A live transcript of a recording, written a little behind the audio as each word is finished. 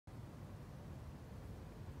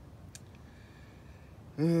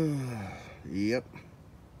Yep.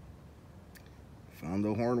 Found a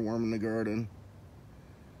hornworm in the garden.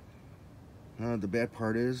 The bad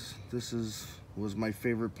part is, was my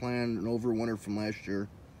favorite plant, an overwinter from last year.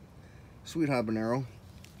 Sweet habanero.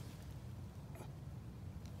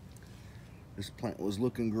 This plant was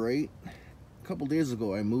looking great. A couple days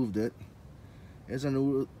ago, I moved it. As I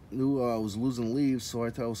knew I was losing leaves, so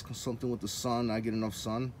I thought it was something with the sun. I get enough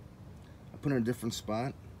sun. I put it in a different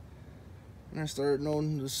spot, and I started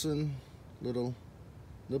noticing little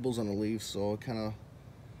nibbles on the leaves. So I kind of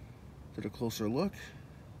did a closer look.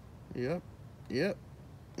 Yep.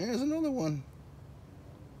 There's another one.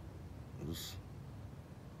 It was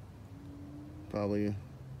probably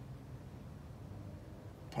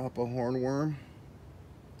Papa hornworm,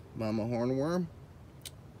 Mama hornworm,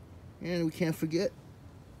 and we can't forget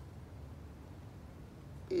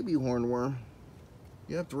baby hornworm.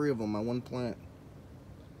 Yeah, 3 of them on one plant.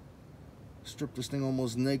 Stripped this thing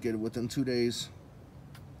almost naked within 2 days.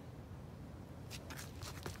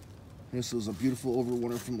 This was a beautiful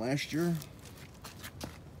overwinter from last year.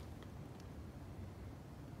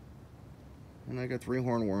 And I got 3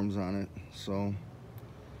 hornworms on it, so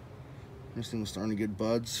this thing was starting to get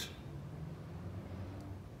buds.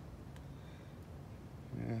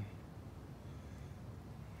 Yeah.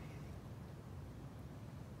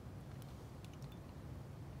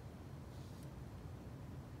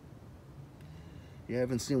 Yeah, I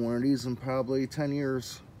haven't seen one of these in probably 10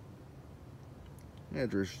 years. Yeah,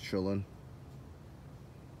 they're just chilling.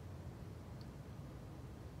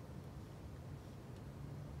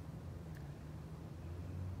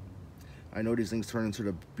 I know these things turn into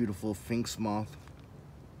the beautiful Sphinx moth,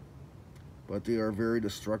 but they are very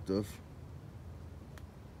destructive.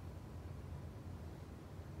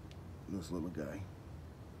 This little guy.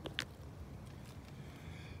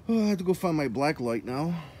 Oh, I have to go find my black light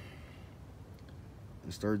now. I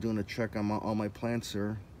started doing a check on all my plants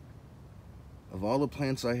here. Of all the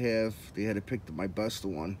plants I have, they had to pick my best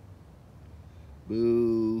one.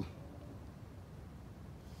 Boo.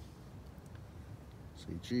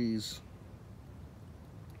 Say geez.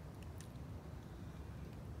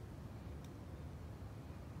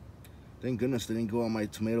 Thank goodness they didn't go on my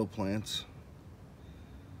tomato plants.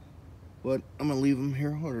 But I'm gonna leave them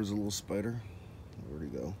here. Oh, there's a little spider. Where'd he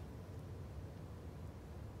go?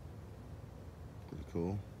 Pretty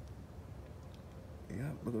cool.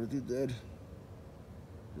 Yeah, look what it did.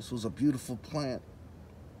 This was a beautiful plant.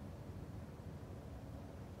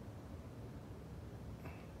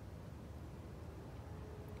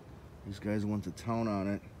 These guys went to town on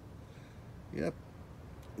it. Yep.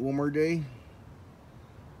 One more day,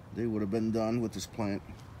 they would have been done with this plant.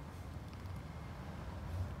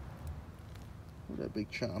 Look at that big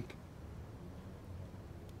chomp.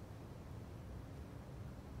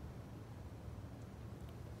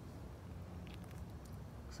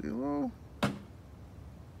 Say hello.